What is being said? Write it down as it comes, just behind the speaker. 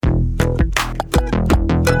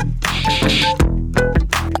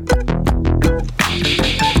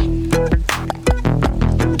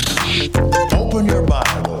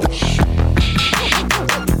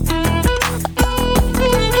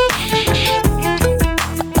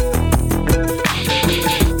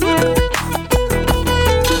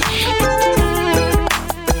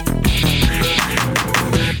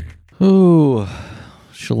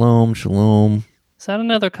Shalom, shalom. Is that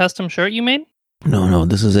another custom shirt you made? No,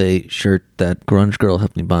 this is a shirt that Grunge Girl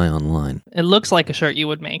helped me buy online. It looks like a shirt you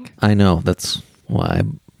would make. I know, that's why I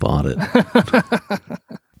bought it.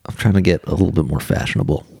 I'm trying to get a little bit more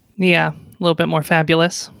fashionable. Yeah, a little bit more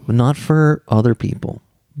fabulous. But not for other people,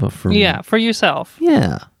 but for me. Yeah, for yourself.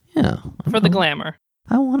 Yeah. For the glamour.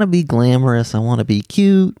 I want to be glamorous. I want to be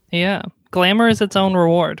cute. Yeah. Glamour is its own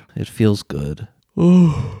reward. It feels good.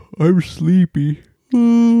 Oh, I'm sleepy.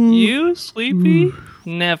 You sleepy?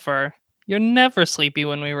 Never. You're never sleepy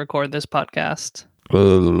when we record this podcast.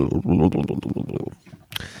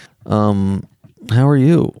 How are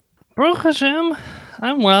you? Baruch Hashem,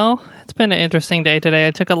 I'm well. It's been an interesting day today.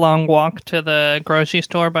 I took a long walk to the grocery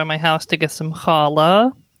store by my house to get some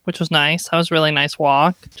challah, which was nice. That was a really nice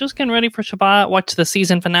walk. Just getting ready for Shabbat. Watched the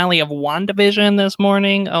season finale of WandaVision this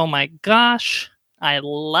morning. Oh my gosh. I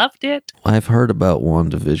loved it. I've heard about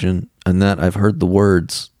WandaVision, and that I've heard the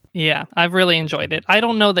words. Yeah, I've really enjoyed it. I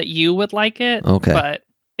don't know that you would like it, Okay. But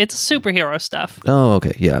it's superhero stuff. Oh,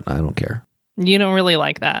 okay. Yeah, I don't care. You don't really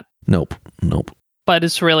like that, Nope. but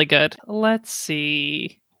it's really good. Let's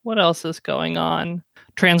see. What else is going on?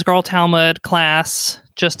 Transgirl Talmud class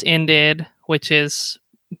just ended, which is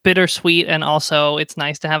bittersweet, and also it's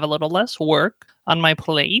nice to have a little less work on my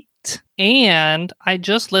plate. And I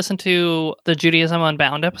just listened to the Judaism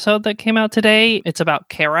Unbound episode that came out today. It's about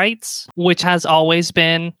Karaites, which has always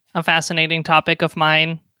been a fascinating topic of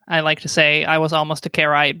mine. I like to say I was almost a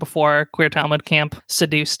Karaite before Queer Talmud Camp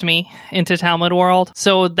seduced me into Talmud world.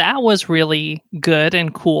 So that was really good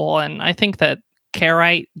and cool. And I think that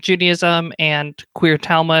Karaite Judaism and Queer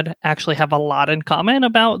Talmud actually have a lot in common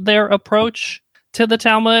about their approach to the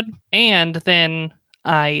Talmud. And then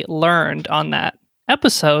I learned on that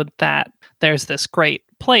episode that there's this great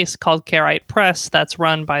place called Karaite Press that's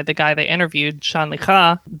run by the guy they interviewed, Shan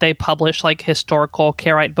Licha. They publish like historical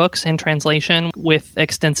Karaite books in translation with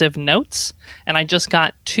extensive notes. And I just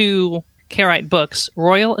got 2 Karaite books,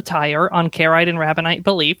 Royal Attire on Karaite and Rabbinite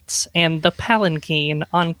Beliefs, and The Palanquin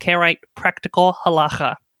on Karaite Practical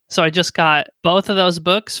Halacha. So I just got both of those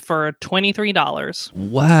books for $23.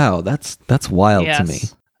 Wow, that's wild to me.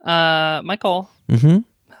 Michael,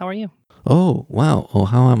 how are you? Oh, wow. Oh,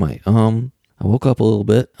 how am I? I woke up a little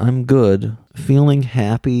bit. I'm good. Feeling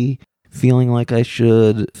happy. Feeling like I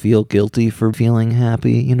should. Feel guilty for feeling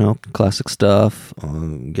happy. You know, classic stuff.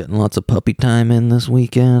 Getting lots of puppy time in this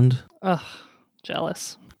weekend. Ugh,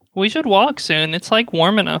 jealous. We should walk soon. It's like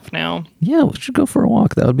warm enough now. Yeah, we should go for a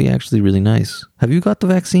walk. That would be actually really nice. Have you got the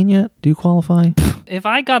vaccine yet? Do you qualify? If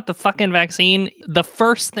I got the fucking vaccine, the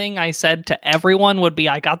first thing I said to everyone would be,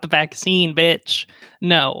 I got the vaccine, bitch.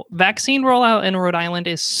 No, vaccine rollout in Rhode Island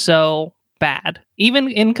is so bad. Even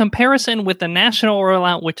in comparison with the national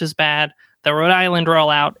rollout, which is bad, the Rhode Island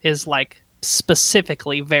rollout is like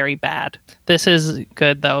specifically very bad. This is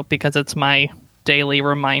good though, because it's my daily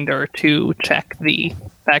reminder to check the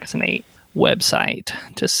Vaccinate website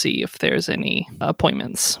to see if there's any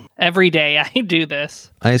appointments. Every day I do this.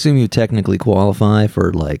 I assume you technically qualify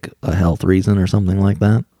for like a health reason or something like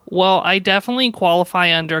that. Well, I definitely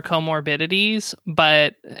qualify under comorbidities,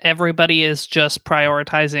 but everybody is just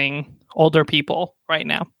prioritizing older people right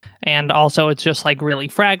now. And also it's just like really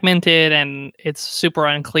fragmented and it's super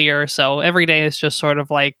unclear. So every day is just sort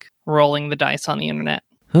of like rolling the dice on the internet.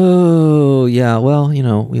 Oh, yeah. Well, you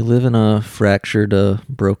know, we live in a fractured,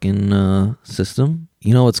 broken system.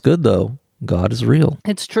 You know what's good, though? God is real.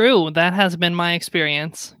 It's true. That has been my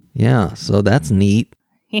experience. Yeah, so that's neat.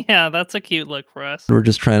 Yeah, that's a cute look for us. We're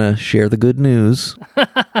just trying to share the good news.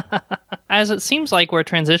 As it seems like we're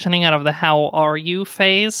transitioning out of the how are you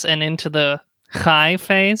phase and into the Chai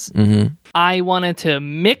phase, I wanted to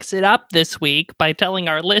mix it up this week by telling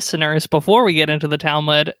our listeners before we get into the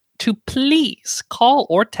Talmud to please call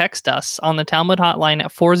or text us on the Talmud hotline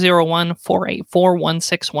at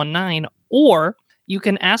 401-484-1619, or you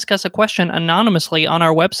can ask us a question anonymously on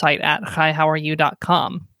our website at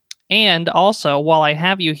hihowareyou.com. And also, while I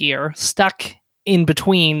have you here, stuck in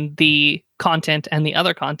between the content and the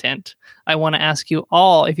other content, I want to ask you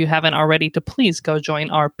all, if you haven't already, to please go join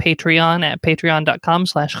our Patreon at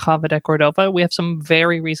patreon.com/Chavadeh Cordova. We have some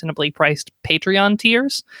very reasonably priced Patreon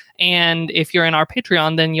tiers. And if you're in our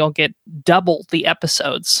Patreon, then you'll get double the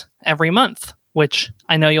episodes every month, which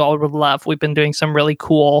I know you all would love. We've been doing some really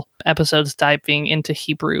cool episodes diving into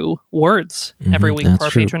Hebrew words every week for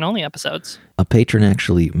our patron-only episodes. A patron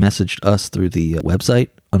actually messaged us through the website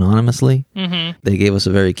anonymously. They gave us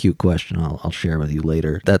a very cute question I'll share with you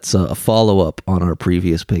later. That's a follow-up on our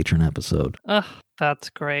previous patron episode. Ugh, that's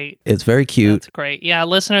great. It's very cute. That's great. Yeah,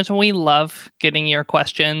 listeners, we love getting your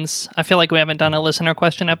questions. I feel like we haven't done a listener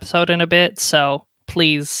question episode in a bit, so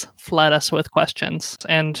please flood us with questions.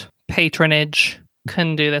 And patronage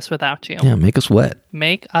couldn't do this without you. Yeah, make us wet.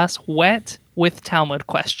 Make us wet with Talmud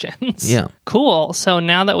questions. Yeah. Cool. So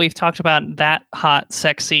now that we've talked about that hot,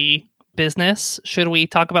 sexy business, should we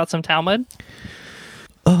talk about some Talmud?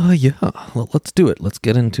 Yeah. Well, let's do it. Let's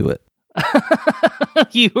get into it.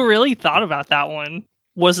 You really thought about that one.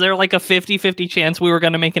 Was there like a 50-50 chance we were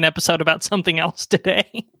going to make an episode about something else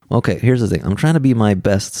today? Okay, here's the thing. I'm trying to be my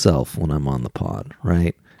best self when I'm on the pod,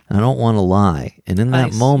 right? And I don't want to lie. And in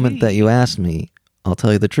that moment that you asked me, I'll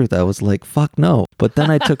tell you the truth. I was like, fuck no. But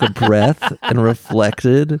then I took a breath and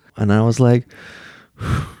reflected, and I was like,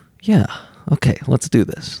 yeah, okay, let's do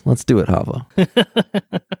this. Let's do it, Hava.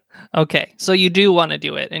 Okay, so you do want to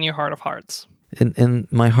do it in your heart of hearts. In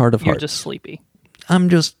my heart of hearts. You're just sleepy. I'm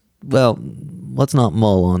just, well, let's not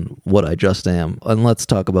mull on what I just am, and let's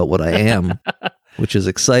talk about what I am, which is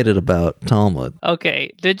excited about Talmud.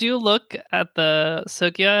 Okay, did you look at the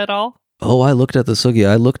sugya at all? Oh, I looked at the sugya.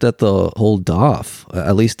 I looked at the whole daf,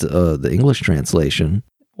 at least the English translation.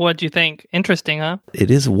 What'd you think? Interesting, huh? It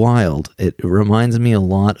is wild. It reminds me a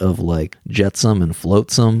lot of like jetsam and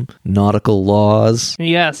flotsam, nautical laws.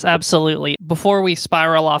 Yes, absolutely. Before we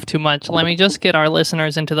spiral off too much, let me just get our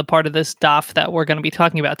listeners into the part of this daf that we're going to be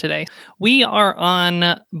talking about today. We are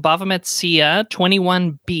on Bava Metzia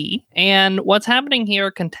 21b, and what's happening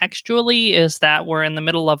here contextually is that we're in the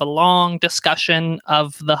middle of a long discussion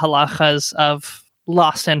of the halachas of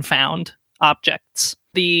lost and found objects.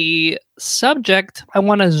 The subject I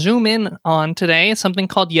want to zoom in on today is something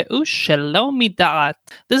called Ye'ush Shelo Mida'at.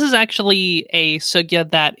 This is actually a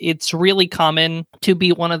sugya that it's really common to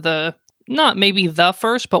be one of the, not maybe the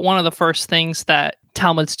first, but one of the first things that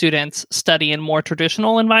Talmud students study in more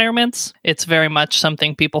traditional environments. It's very much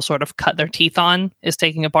something people sort of cut their teeth on, is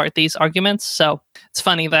taking apart these arguments. So it's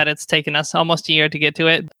funny that it's taken us almost a year to get to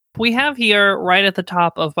it. We have here, right at the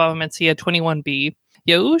top of Bava Metzia 21b,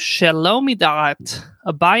 Ye'ush Shelo Mida'at.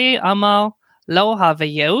 Abaye Amar Lo Have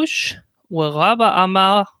Ye'ush, Rabba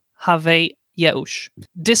Amar Have Ye'ush.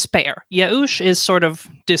 Despair. Ye'ush is sort of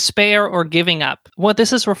despair or giving up. What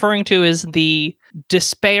this is referring to is the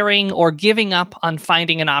despairing or giving up on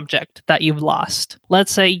finding an object that you've lost.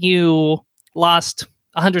 Let's say you lost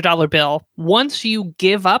a $100 bill. Once you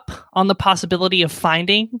give up on the possibility of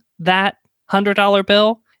finding that $100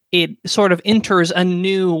 bill, it sort of enters a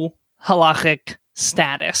new halachic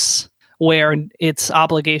status where its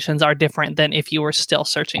obligations are different than if you were still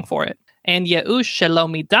searching for it. And Ye'ush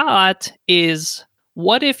Shelo Mida'at is,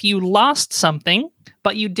 what if you lost something,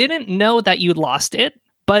 but you didn't know that you lost it?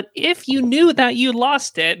 But if you knew that you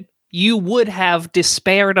lost it, you would have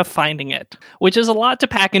despaired of finding it, which is a lot to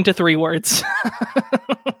pack into 3 words.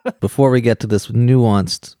 Before we get to this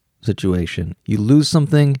nuanced situation, you lose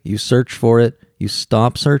something, you search for it, you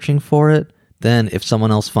stop searching for it, then if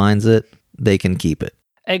someone else finds it, they can keep it.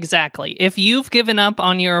 Exactly. If you've given up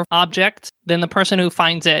on your object, then the person who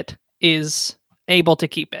finds it is able to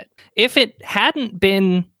keep it. If it hadn't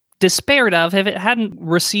been despaired of, if it hadn't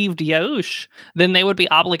received Ye'ush, then they would be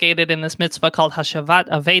obligated in this mitzvah called Hashavat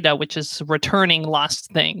Aveda, which is returning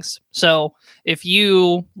lost things. So if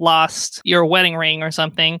you lost your wedding ring or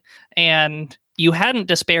something and you hadn't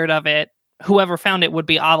despaired of it, whoever found it would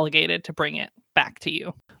be obligated to bring it back to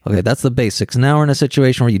you. Okay, that's the basics. Now we're in a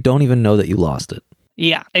situation where you don't even know that you lost it.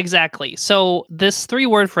 Yeah, exactly. So this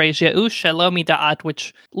 3-word phrase, Ye'ush Shelo Mida'at,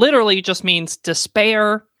 which literally just means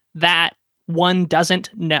despair that one doesn't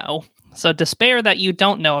know. So despair that you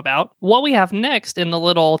don't know about. What we have next in the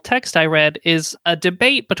little text I read is a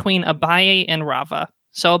debate between Abaye and Rava.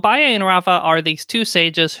 So Abaye and Rava are these 2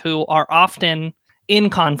 sages who are often in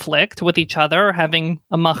conflict with each other, having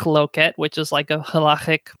a machloket, which is like a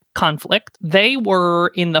halachic conflict. They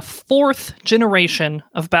were in the 4th generation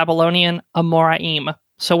of Babylonian Amoraim.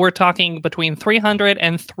 So we're talking between 300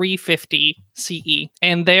 and 350 CE.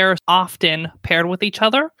 And they're often paired with each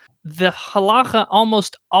other. The halacha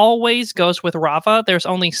almost always goes with Rava. There's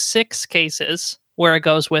only 6 cases where it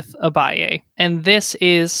goes with Abaye. And this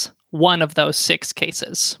is one of those 6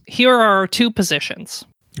 cases. Here are 2 positions.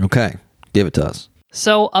 Okay, give it to us.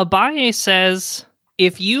 So Abaye says,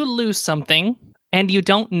 if you lose something and you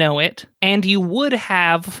don't know it, and you would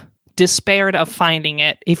have despaired of finding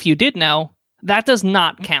it if you did know, that does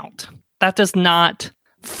not count. That does not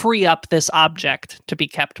free up this object to be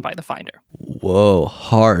kept by the finder. Whoa,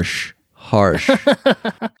 harsh.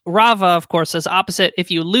 Rava, of course, says opposite.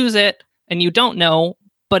 If you lose it and you don't know,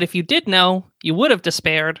 but if you did know, you would have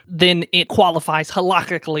despaired, then it qualifies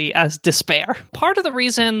halakhically as despair. Part of the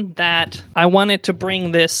reason that I wanted to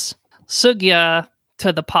bring this sugya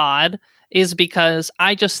to the pod is because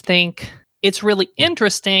I just think it's really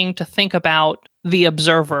interesting to think about the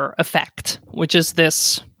observer effect, which is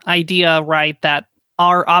this idea, right, that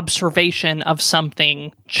our observation of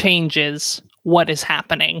something changes what is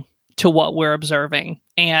happening to what we're observing.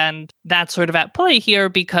 And that's sort of at play here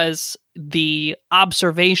because the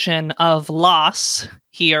observation of loss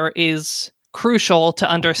here is crucial to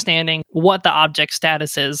understanding what the object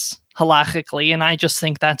status is halachically. And I just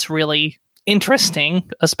think that's really interesting,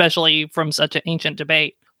 especially from such an ancient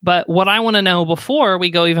debate. But what I want to know before we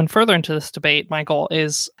go even further into this debate, Michael,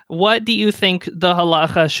 is what do you think the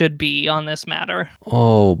halacha should be on this matter?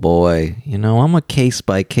 Oh, boy. I'm a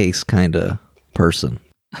case-by-case kind of person.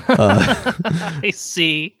 I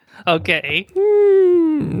see. Okay.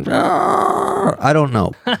 I don't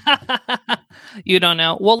know. You don't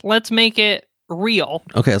know? Well, let's make it real.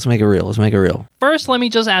 Okay, let's make it real. First, let me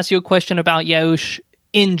just ask you a question about Yahush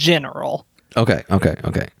in general. Okay.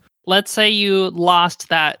 Let's say you lost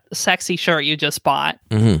that sexy shirt you just bought.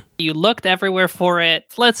 Mm-hmm. You looked everywhere for it.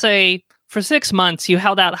 Let's say for 6 months, you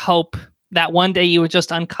held out hope that one day you would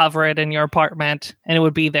just uncover it in your apartment and it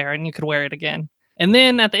would be there and you could wear it again. And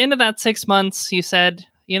then at the end of that 6 months, you said,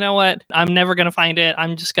 you know what? I'm never going to find it.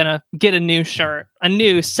 I'm just going to get a new shirt, a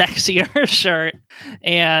new sexier shirt,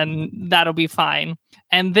 and that'll be fine.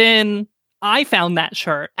 And then I found that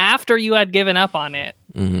shirt after you had given up on it.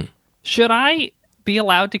 Mm-hmm. Should I be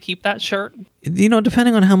allowed to keep that shirt?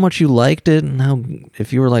 Depending on how much you liked it and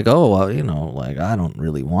if you were like, oh, well, I don't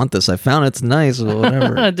really want this. I found it's nice or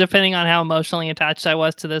whatever. Depending on how emotionally attached I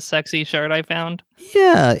was to this sexy shirt I found.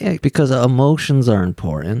 Yeah, because emotions are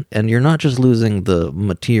important and you're not just losing the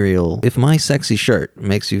material. If my sexy shirt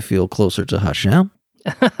makes you feel closer to Hashem,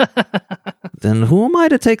 then who am I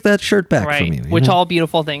to take that shirt back from you? Which all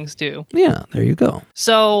beautiful things do. Yeah, there you go.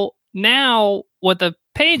 So now what the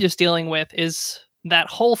page is dealing with is that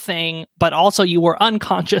whole thing, but also you were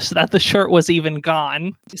unconscious that the shirt was even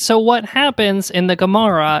gone. So what happens in the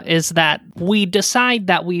Gemara is that we decide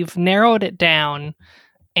that we've narrowed it down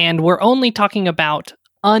and we're only talking about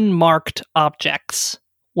unmarked objects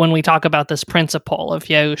when we talk about this principle of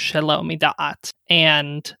Yahush Shelo Mida'at.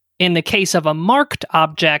 And in the case of a marked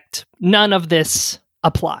object, none of this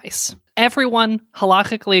applies. Everyone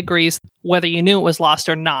halachically agrees, whether you knew it was lost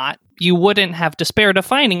or not, you wouldn't have despaired of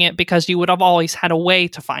finding it because you would have always had a way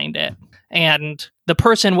to find it. And the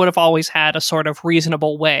person would have always had a sort of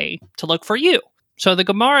reasonable way to look for you. So the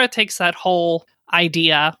Gemara takes that whole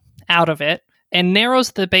idea out of it and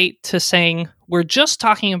narrows the debate to saying we're just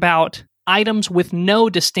talking about items with no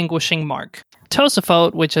distinguishing mark.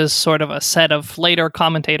 Tosafot, which is sort of a set of later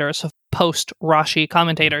commentators, post-Rashi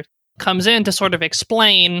commentators, comes in to sort of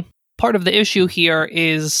explain part of the issue here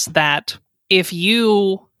is that if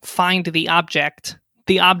you find the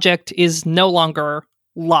object is no longer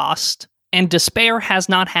lost, and despair has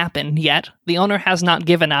not happened yet. The owner has not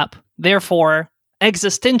given up. Therefore,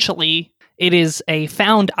 existentially, it is a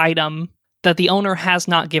found item that the owner has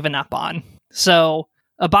not given up on. So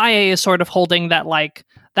Abaye is sort of holding that,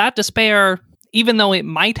 that despair, even though it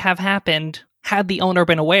might have happened, had the owner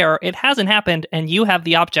been aware, it hasn't happened, and you have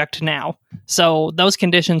the object now. So those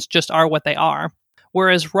conditions just are what they are.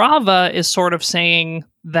 Whereas Rava is sort of saying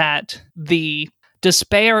that the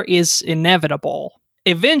despair is inevitable.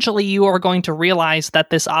 Eventually, you are going to realize that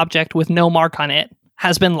this object with no mark on it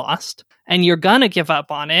has been lost, and you're going to give up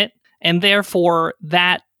on it, and therefore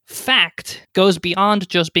that fact goes beyond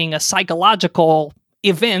just being a psychological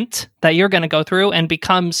event that you're going to go through and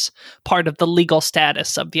becomes part of the legal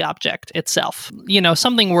status of the object itself.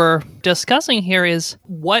 Something we're discussing here is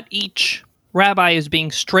what each rabbi is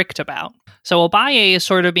being strict about. So Abaye is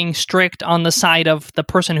sort of being strict on the side of the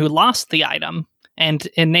person who lost the item and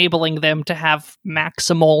enabling them to have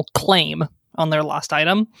maximal claim on their lost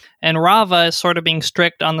item. And Rava is sort of being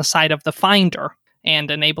strict on the side of the finder and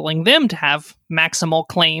enabling them to have maximal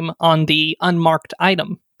claim on the unmarked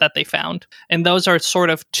item that they found. And those are sort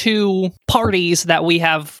of two parties that we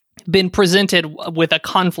have been presented with a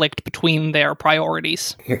conflict between their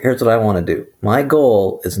priorities. Here's what I want to do. My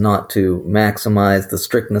goal is not to maximize the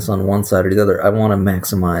strictness on one side or the other. I want to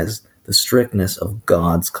maximize the strictness of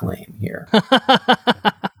God's claim here.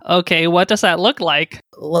 Okay, what does that look like?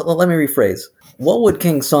 Let me rephrase. What would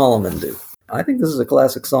King Solomon do? I think this is a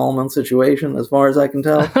classic Solomon situation, as far as I can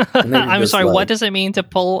tell. I'm sorry, what does it mean to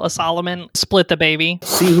pull a Solomon, split the baby?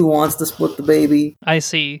 See who wants to split the baby. I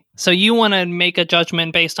see. So you want to make a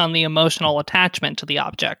judgment based on the emotional attachment to the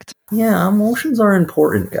object. Yeah, emotions are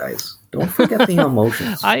important, guys. Don't forget the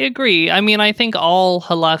emotions. I agree. I think all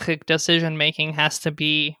halachic decision-making has to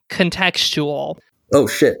be contextual. Oh,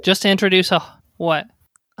 shit. Just to introduce what?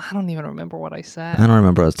 I don't even remember what I said. I don't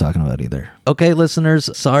remember what I was talking about either. Okay, listeners,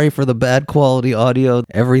 sorry for the bad quality audio.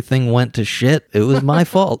 Everything went to shit. It was my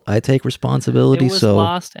fault. I take responsibility. It was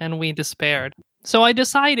lost and we despaired. So I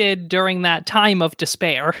decided during that time of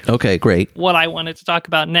despair. Okay, great. What I wanted to talk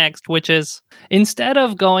about next, which is instead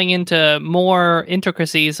of going into more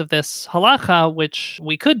intricacies of this halacha, which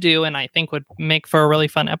we could do and I think would make for a really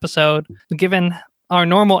fun episode, given our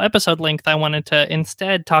normal episode length, I wanted to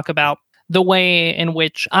instead talk about the way in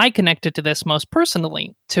which I connected to this most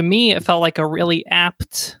personally. To me, it felt like a really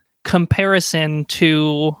apt comparison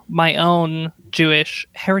to my own Jewish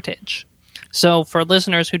heritage. So for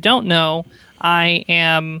listeners who don't know, I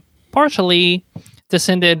am partially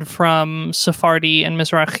descended from Sephardi and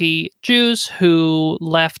Mizrahi Jews who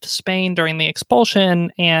left Spain during the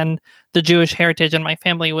expulsion, and the Jewish heritage in my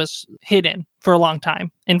family was hidden for a long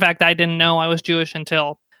time. In fact, I didn't know I was Jewish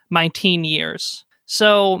until my teen years.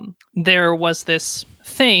 So there was this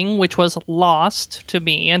thing which was lost to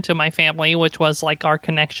me and to my family, which was like our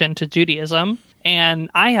connection to Judaism. And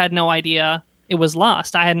I had no idea it was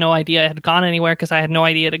lost. I had no idea it had gone anywhere because I had no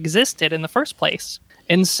idea it existed in the first place.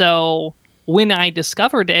 And so when I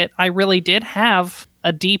discovered it, I really did have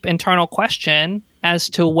a deep internal question as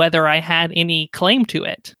to whether I had any claim to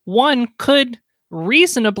it. One could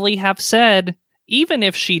reasonably have said, even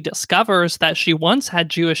if she discovers that she once had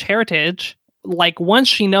Jewish heritage, like once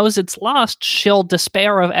she knows it's lost, she'll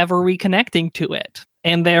despair of ever reconnecting to it.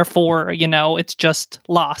 And therefore, it's just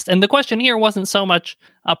lost. And the question here wasn't so much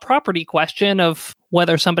a property question of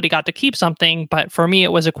whether somebody got to keep something, but for me,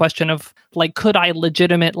 it was a question of like, could I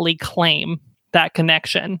legitimately claim that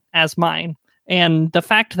connection as mine? And the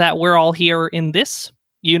fact that we're all here in this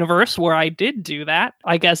universe where I did do that,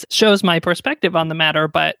 I guess shows my perspective on the matter,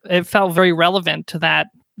 but it felt very relevant to that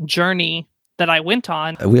journey that I went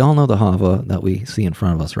on. We all know the Hava that we see in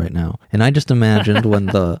front of us right now. And I just imagined when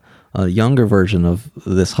the younger version of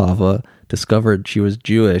this Hava discovered she was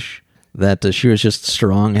Jewish, that she was just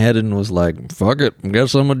strong-headed and was like, fuck it, I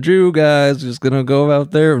guess I'm a Jew, guys. Just gonna go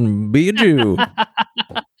out there and be a Jew.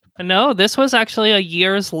 No, this was actually a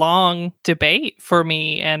years-long debate for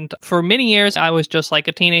me. And for many years, I was just like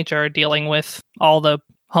a teenager dealing with all the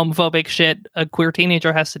homophobic shit a queer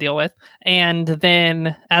teenager has to deal with. And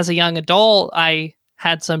then as a young adult, I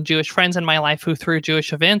had some Jewish friends in my life who threw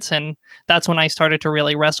Jewish events, and that's when I started to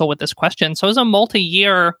really wrestle with this question. So it was a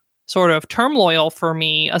multi-year sort of turmoil for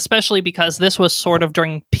me, especially because this was sort of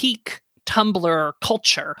during peak Tumblr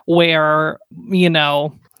culture where,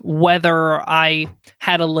 whether I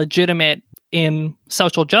had a legitimate, in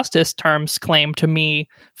social justice terms, claim to me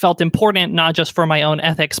felt important, not just for my own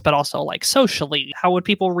ethics, but also like socially. How would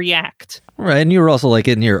people react? Right. And you were also like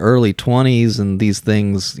in your early 20s, and these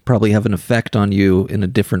things probably have an effect on you in a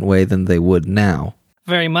different way than they would now.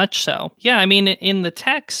 Very much so. Yeah. I mean, in the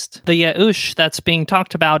text, the Yeush that's being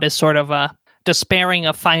talked about is sort of a despairing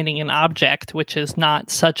of finding an object, which is not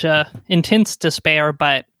such a intense despair,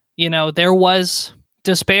 but, there was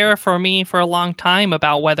despair for me for a long time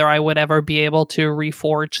about whether I would ever be able to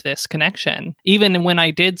reforge this connection. Even when I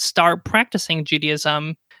did start practicing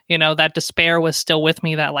Judaism, that despair was still with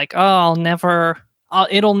me, that like, it'll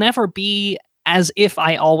never be as if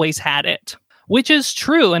I always had it, which is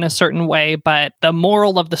true in a certain way. But the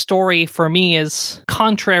moral of the story for me is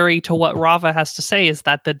contrary to what Rava has to say, is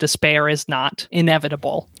that the despair is not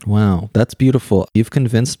inevitable. Wow, that's beautiful. You've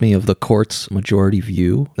convinced me of the court's majority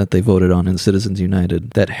view that they voted on in Citizens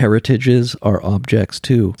United, that heritages are objects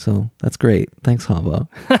too. So that's great. Thanks, Hava.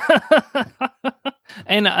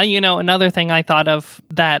 And, another thing I thought of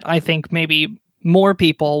that I think maybe more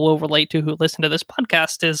people will relate to who listen to this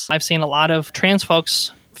podcast is I've seen a lot of trans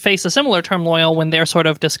folks face a similar turmoil when they're sort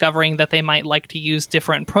of discovering that they might like to use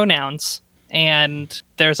different pronouns. And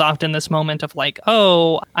there's often this moment of like,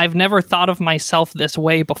 oh, I've never thought of myself this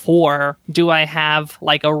way before. Do I have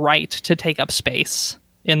like a right to take up space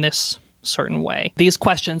in this certain way? These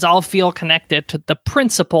questions all feel connected to the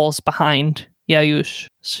principles behind Yeush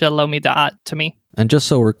Shelo Mida'at to me. And just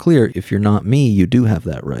so we're clear, if you're not me, you do have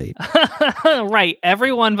that right. Right.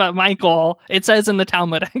 Everyone but Michael. It says in the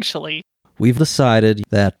Talmud, actually. We've decided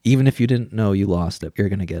that even if you didn't know you lost it, you're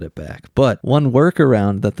going to get it back. But one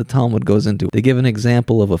workaround that the Talmud goes into, they give an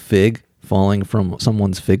example of a fig falling from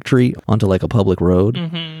someone's fig tree onto like a public road.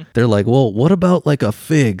 Mm-hmm. They're like, well, what about like a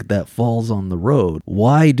fig that falls on the road?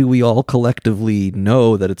 Why do we all collectively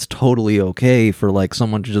know that it's totally okay for like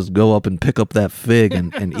someone to just go up and pick up that fig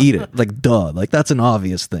and eat it? Like, duh, like that's an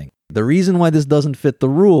obvious thing. The reason why this doesn't fit the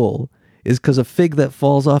rule is because a fig that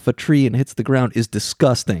falls off a tree and hits the ground is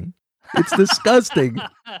disgusting. It's disgusting.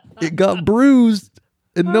 It got bruised.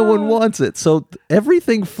 and no one wants it. So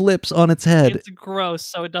everything flips on its head. It's gross,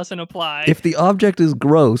 so it doesn't apply. If the object is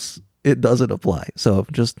gross, it doesn't apply. So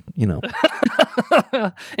just,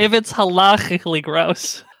 If it's halachically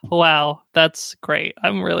gross. Wow, that's great.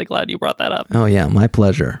 I'm really glad you brought that up. Oh, yeah, my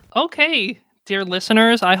pleasure. Okay, dear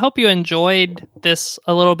listeners, I hope you enjoyed this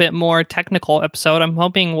a little bit more technical episode. I'm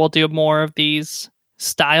hoping we'll do more of these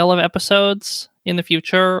style of episodes in the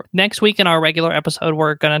future. Next week in our regular episode,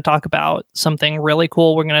 we're going to talk about something really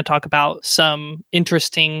cool. We're going to talk about some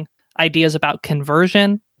interesting ideas about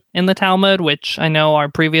conversion in the Talmud, which I know our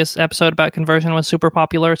previous episode about conversion was super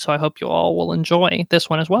popular, so I hope you all will enjoy this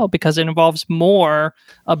one as well, because it involves more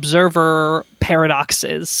observer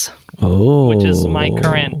paradoxes, which is my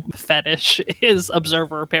current fetish, is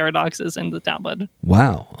observer paradoxes in the Talmud.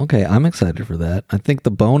 Wow. Okay, I'm excited for that. I think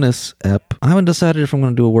the bonus ep, I haven't decided if I'm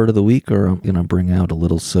going to do a word of the week or I'm going to bring out a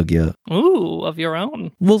little sugya. Ooh, of your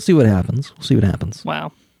own. We'll see what happens.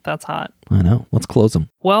 Wow, that's hot. I know. Let's close them.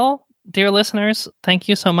 Well, dear listeners, thank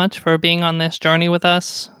you so much for being on this journey with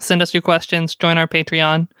us. Send us your questions, join our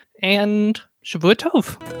Patreon, and Shavua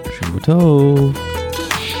Tov. Shavua Tov.